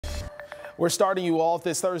We're starting you off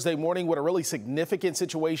this Thursday morning with a really significant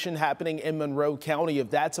situation happening in Monroe County. If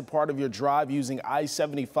that's a part of your drive using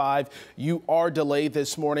I-75, you are delayed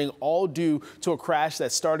this morning, all due to a crash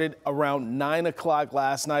that started around 9 o'clock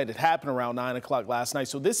last night. It happened around 9 o'clock last night.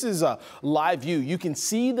 So this is a live view. You can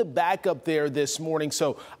see the backup there this morning.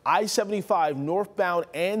 So I-75 northbound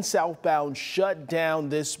and southbound shut down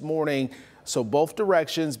this morning. So both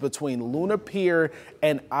directions between Luna Pier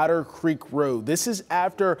and Otter Creek Road. This is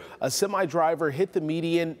after a semi driver hit the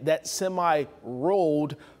median. That semi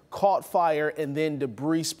rolled, caught fire, and then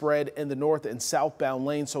debris spread in the north and southbound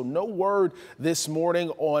lane. So no word this morning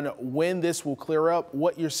on when this will clear up.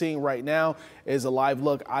 What you're seeing right now is a live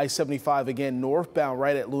look. I-75 again northbound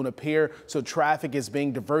right at Luna Pier. So traffic is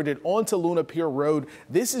being diverted onto Luna Pier Road.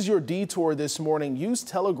 This is your detour this morning. Use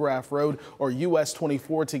Telegraph Road or US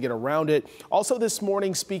 24 to get around it. Also this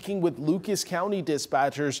morning, speaking with Lucas County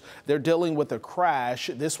dispatchers, they're dealing with a crash.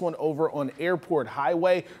 This one over on Airport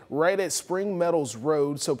Highway right at Spring Meadows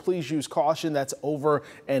Road. So please use caution. That's over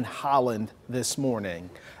in Holland this morning.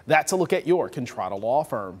 That's a look at your Contrada Law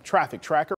Firm Traffic Tracker.